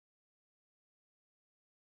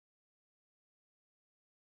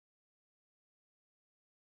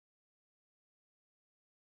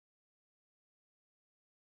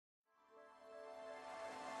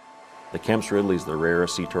The Kemps Ridley is the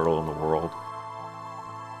rarest sea turtle in the world.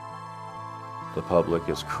 The public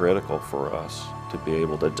is critical for us to be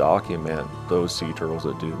able to document those sea turtles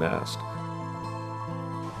that do nest.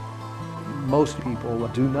 Most people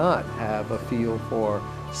do not have a feel for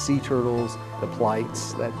sea turtles, the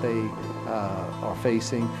plights that they are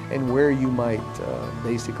facing, and where you might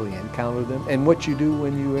basically encounter them, and what you do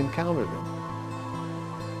when you encounter them.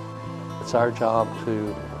 It's our job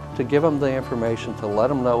to give them the information, to let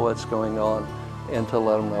them know what's going on, and to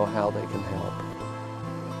let them know how they can help.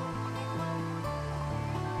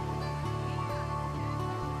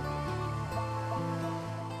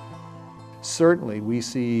 Certainly, we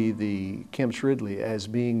see the Kemps Ridley as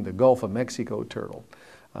being the Gulf of Mexico turtle.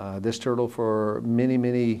 This turtle for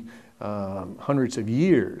many hundreds of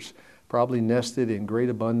years probably nested in great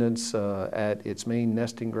abundance at its main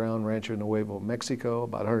nesting ground, Rancho Nuevo, Mexico,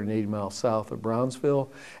 about 180 miles south of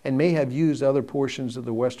Brownsville, and may have used other portions of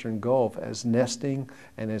the Western Gulf as nesting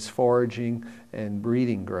and as foraging and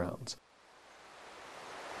breeding grounds.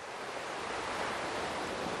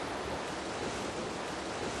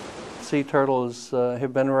 Sea turtles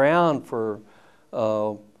have been around for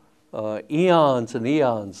eons and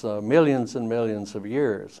eons, millions and millions of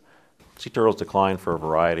years. Sea turtles decline for a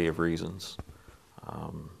variety of reasons.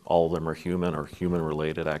 All of them are human or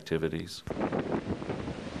human-related activities.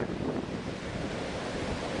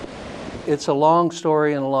 It's a long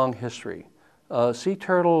story and a long history. Sea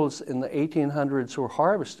turtles in the 1800s were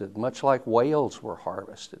harvested, much like whales were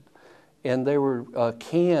harvested, and they were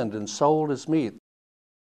canned and sold as meat.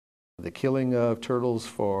 The killing of turtles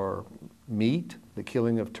for meat, the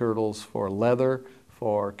killing of turtles for leather,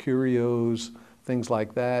 for curios, things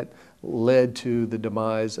like that, led to the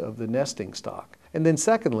demise of the nesting stock. And then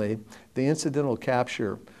secondly, the incidental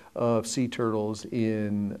capture of sea turtles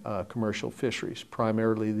in commercial fisheries,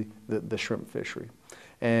 primarily the shrimp fishery.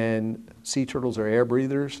 And sea turtles are air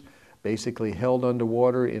breathers, basically held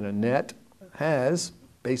underwater in a net, has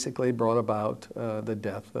basically brought about the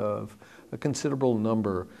death of a considerable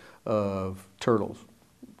number of turtles,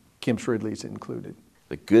 Kemps Ridleys included.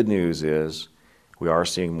 The good news is we are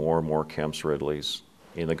seeing more and more Kemps Ridleys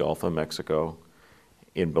in the Gulf of Mexico,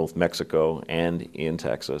 in both Mexico and in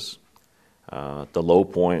Texas. The low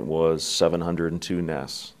point was 702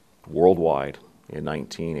 nests worldwide in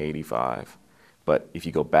 1985. But if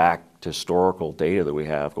you go back to historical data that we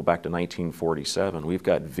have, go back to 1947, we've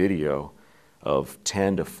got video of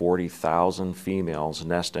 10 to 40,000 females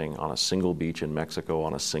nesting on a single beach in Mexico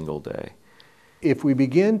on a single day. If we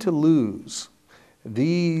begin to lose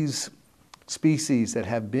these species that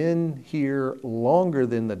have been here longer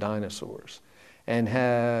than the dinosaurs and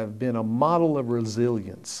have been a model of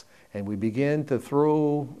resilience, and we begin to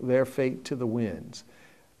throw their fate to the winds,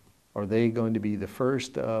 are they going to be the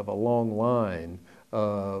first of a long line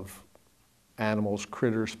of animals,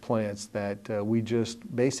 critters, plants that we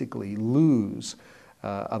just basically lose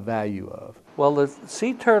a value of? Well, the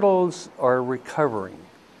sea turtles are recovering,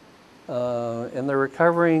 and they're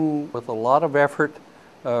recovering with a lot of effort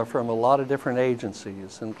from a lot of different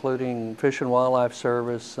agencies, including Fish and Wildlife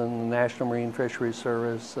Service and the National Marine Fisheries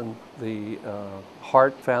Service and the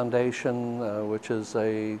Heart Foundation, which is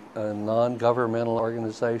a non-governmental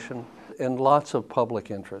organization, and lots of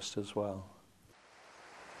public interest as well.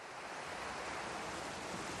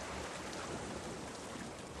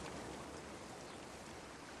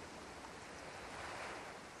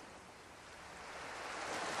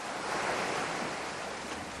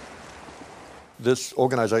 This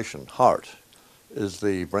organization, HEART, is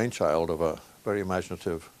the brainchild of a very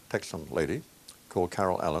imaginative Texan lady called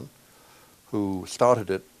Carol Allen, who started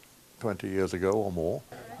it 20 years ago or more.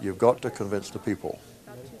 You've got to convince the people.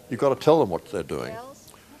 You've got to tell them what they're doing,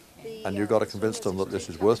 and you've got to convince them that this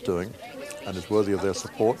is worth doing and is worthy of their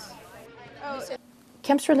support.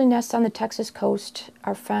 Kemps Ridley nests on the Texas coast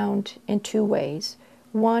are found in two ways.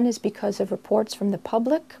 One is because of reports from the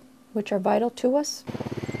public, which are vital to us,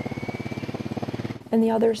 and the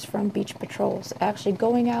others from beach patrols, actually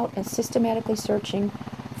going out and systematically searching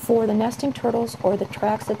for the nesting turtles or the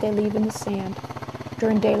tracks that they leave in the sand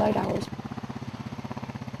during daylight hours.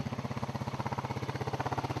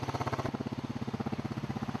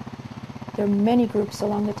 There are many groups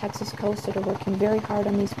along the Texas coast that are working very hard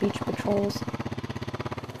on these beach patrols.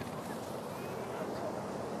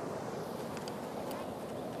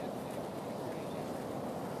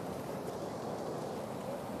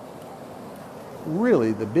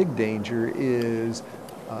 Really, the big danger is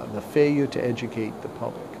the failure to educate the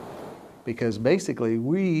public, because basically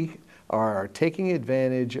we are taking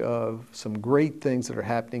advantage of some great things that are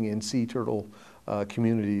happening in sea turtle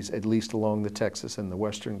communities, at least along the Texas and the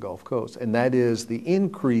western Gulf Coast. And that is the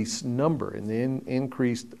increased number and the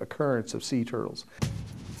increased occurrence of sea turtles.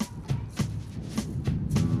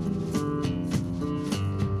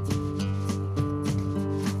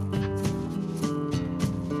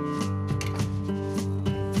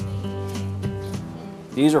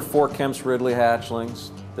 These are 4 Kemps Ridley hatchlings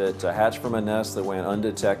that hatched from a nest that went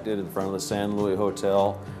undetected in front of the San Luis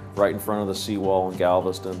Hotel, right in front of the seawall in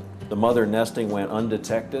Galveston. The mother nesting went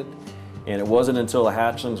undetected, and it wasn't until the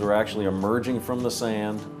hatchlings were actually emerging from the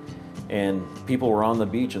sand and people were on the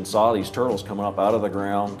beach and saw these turtles coming up out of the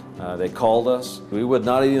ground. They called us. We would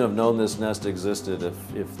not even have known this nest existed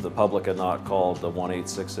if the public had not called the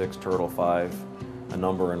 1-866-TURTLE-5 a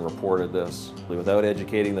number and reported this. Without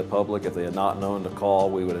educating the public, if they had not known to call,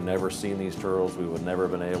 we would have never seen these turtles. We would have never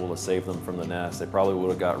been able to save them from the nest. They probably would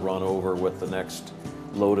have got run over with the next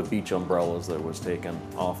load of beach umbrellas that was taken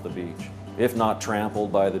off the beach, if not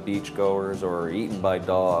trampled by the beachgoers or eaten by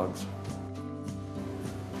dogs.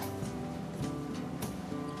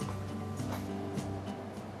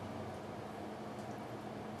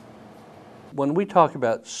 When we talk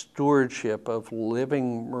about stewardship of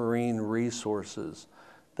living marine resources,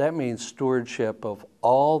 that means stewardship of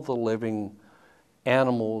all the living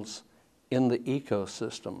animals in the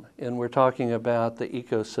ecosystem. And we're talking about the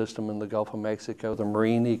ecosystem in the Gulf of Mexico, the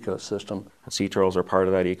marine ecosystem. Sea turtles are part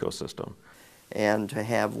of that ecosystem. And to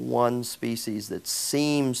have one species that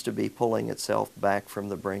seems to be pulling itself back from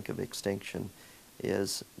the brink of extinction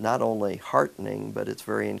is not only heartening, but it's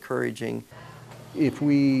very encouraging. If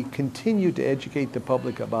we continue to educate the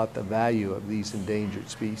public about the value of these endangered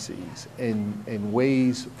species and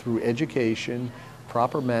ways through education,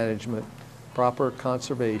 proper management, proper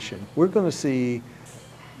conservation, we're going to see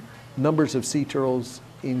numbers of sea turtles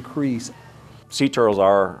increase. Sea turtles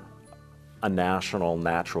are a national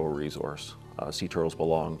natural resource. Sea turtles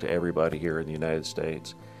belong to everybody here in the United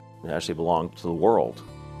States. They actually belong to the world.